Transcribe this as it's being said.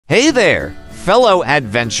Hey there, fellow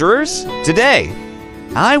adventurers! Today,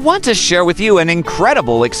 I want to share with you an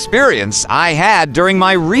incredible experience I had during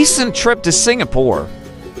my recent trip to Singapore.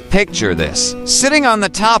 Picture this, sitting on the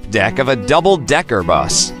top deck of a double-decker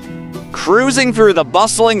bus, cruising through the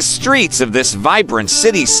bustling streets of this vibrant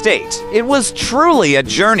city-state. It was truly a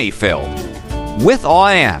journey filled with awe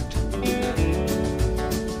and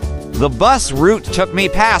the bus route took me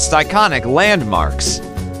past iconic landmarks,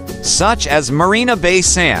 such as Marina Bay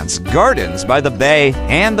Sands, Gardens by the Bay,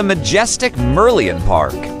 and the majestic Merlion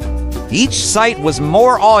Park. Each site was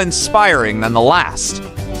more awe-inspiring than the last,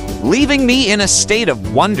 leaving me in a state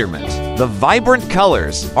of wonderment. The vibrant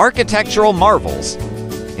colors, architectural marvels,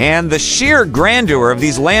 and the sheer grandeur of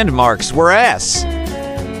these landmarks were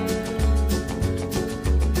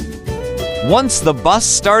Once the bus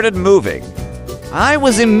started moving, I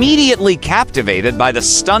was immediately captivated by the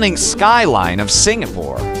stunning skyline of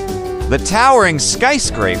Singapore. The towering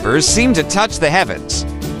skyscrapers seemed to touch the heavens,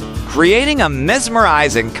 creating a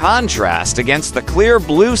mesmerizing contrast against the clear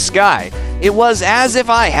blue sky. It was as if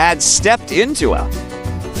I had stepped into a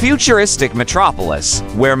futuristic metropolis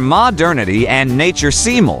where modernity and nature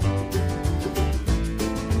seemel.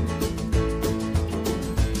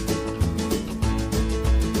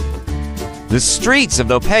 The streets of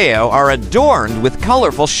Botejue are adorned with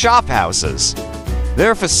colorful shophouses,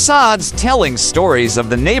 their facades telling stories of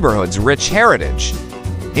the neighborhood's rich heritage.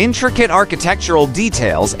 Intricate architectural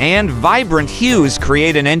details and vibrant hues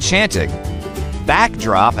create an enchanting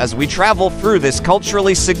backdrop as we travel through this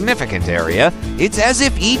culturally significant area. It's as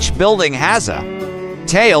if each building has a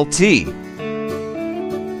tale to tell.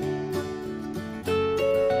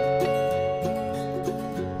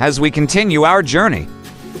 As we continue our journey,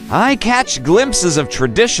 I catch glimpses of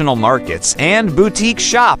traditional markets and boutique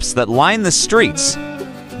shops that line the streets.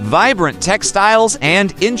 Vibrant textiles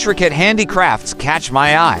and intricate handicrafts catch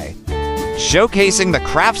my eye, showcasing the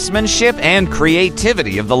craftsmanship and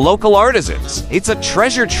creativity of the local artisans. It's a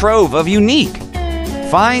treasure trove of unique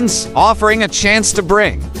finds, offering a chance to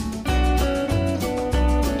bring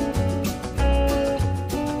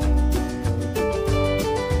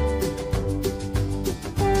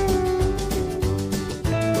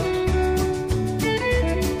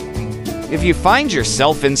If you find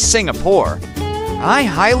yourself in Singapore, I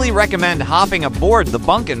highly recommend hopping aboard the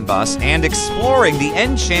Bunkin bus and exploring the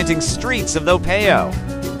enchanting streets of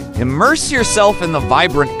Botejue. Immerse yourself in the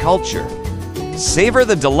vibrant culture, savor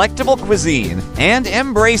the delectable cuisine, and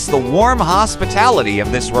embrace the warm hospitality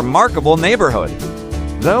of this remarkable neighborhood.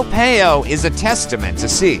 Botejue is a testament to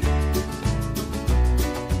see.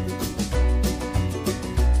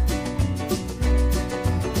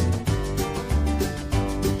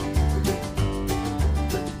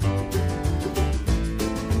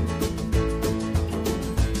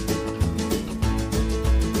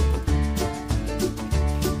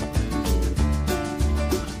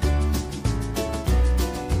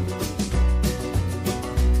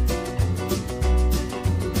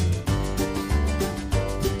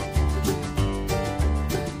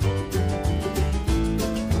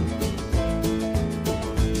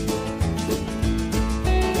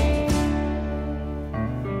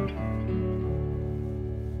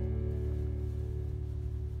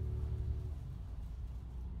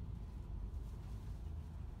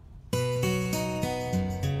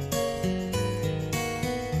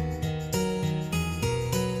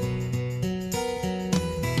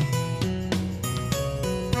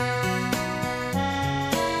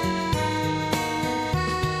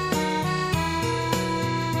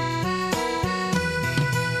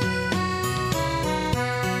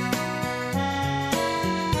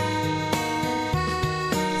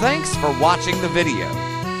 Thanks for watching the video.